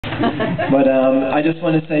But I just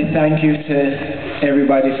want to say thank you to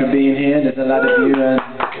everybody for being here. There's a lot of you.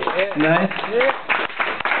 Nice.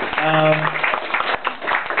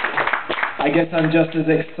 I guess I'm just as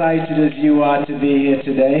excited as you are to be here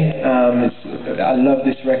today. I love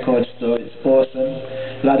this record store. It's awesome.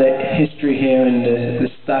 A lot of history here, and the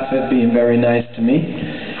staff have been very nice to me.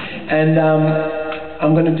 And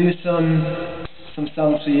I'm going to do some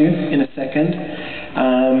songs for you in a second.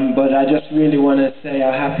 But I just really want to say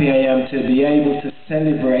how happy I am to be able to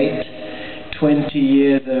celebrate 20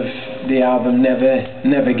 years of the album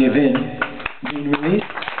Never Give In being released.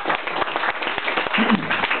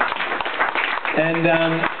 And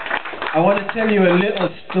I want to tell you a little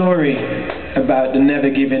story about the Never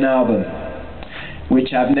Give In album,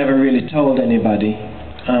 which I've never really told anybody.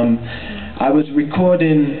 I was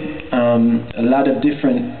recording a lot of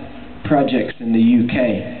different projects in the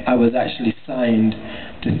UK. I was actually signed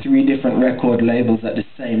to 3 different record labels at the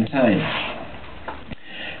same time.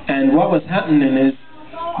 And what was happening is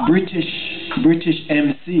British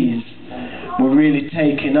MCs were really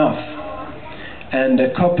taking off. And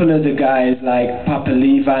a couple of the guys like Papa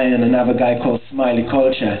Levi and another guy called Smiley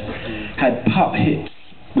Culture had pop hits,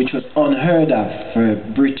 which was unheard of for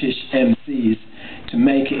British MCs to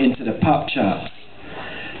make it into the pop charts.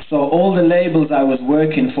 So all the labels I was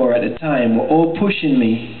working for at the time were all pushing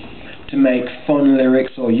me to make fun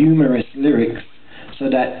lyrics or humorous lyrics so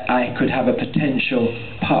that I could have a potential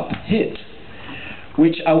pop hit,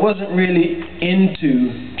 which I wasn't really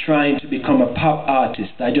into trying to become a pop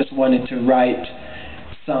artist. I just wanted to write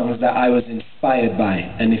songs that I was inspired by.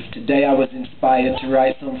 And if today I was inspired to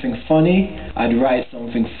write something funny, I'd write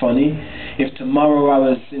something funny. If tomorrow I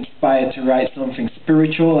was inspired to write something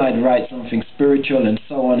spiritual, I'd write something spiritual, and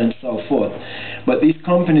so on and so forth. But these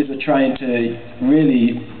companies are trying to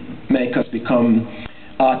really make us become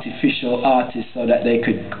artificial artists so that they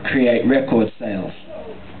could create record sales.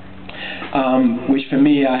 Which for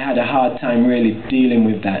me, I had a hard time really dealing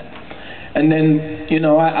with that. And then, you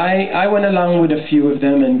know, I went along with a few of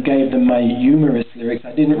them and gave them my humorous lyrics.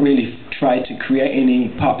 I didn't really try to create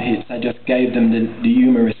any pop hits. I just gave them the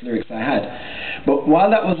humorous lyrics I had. But while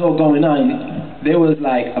that was all going on, there was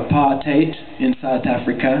like apartheid in South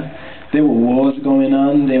Africa. There were wars going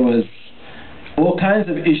on. There was all kinds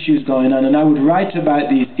of issues going on. And I would write about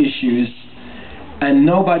these issues, and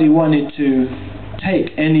nobody wanted to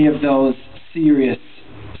take any of those serious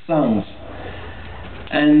songs.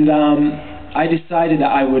 And I decided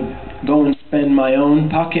that I would go and spend my own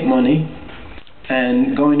pocket money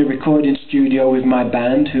and go in a recording studio with my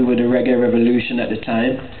band, who were the Reggae Revolution at the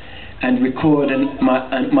time, and record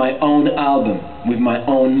my own album with my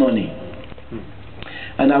own money.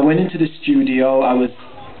 And I went into the studio. I was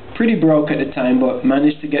pretty broke at the time, but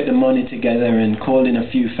managed to get the money together and called in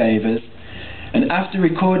a few favors. And after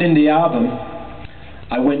recording the album,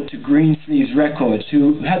 I went to Greensleeves Records,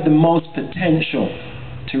 who had the most potential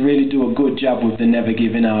to really do a good job with the Never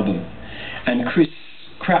Give In album. And Chris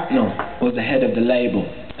Cracknell was the head of the label,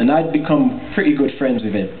 and I'd become pretty good friends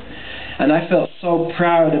with him. And I felt so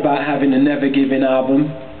proud about having the Never Give In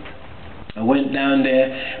album. I went down there,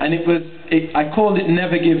 and I called it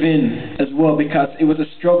Never Give In as well, because it was a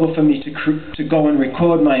struggle for me to go and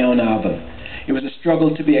record my own album. It was a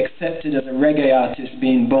struggle to be accepted as a reggae artist,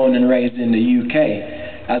 being born and raised in the UK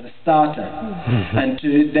as a starter, and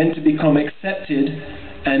then to become accepted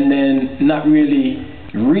and then not really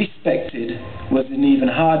respected was an even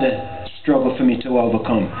harder struggle for me to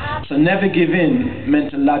overcome. So Never Give In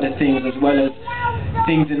meant a lot of things, as well as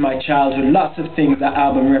things in my childhood, lots of things that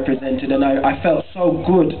album represented, and I felt so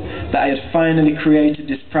good that I had finally created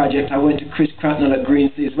this project. I went to Chris Cracknell at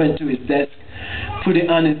Greensleeves, went to his desk, put it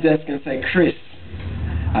on his desk and said, "Chris,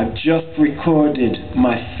 I've just recorded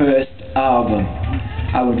my first album.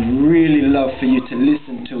 I would really love for you to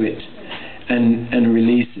listen to it and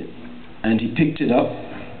release it." And he picked it up,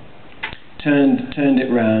 turned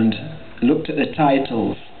it round, looked at the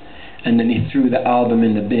titles, and then he threw the album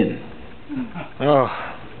in the bin. Oh.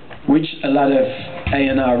 Which a lot of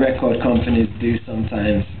A&R record companies do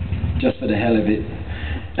sometimes, just for the hell of it.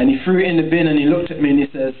 And he threw it in the bin, and he looked at me and he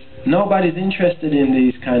says, "Nobody's interested in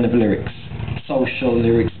these kind of lyrics, social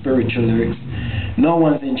lyrics, spiritual lyrics. No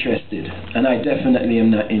one's interested, and I definitely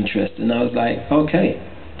am not interested." And I was like, okay.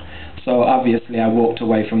 So obviously I walked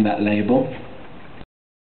away from that label.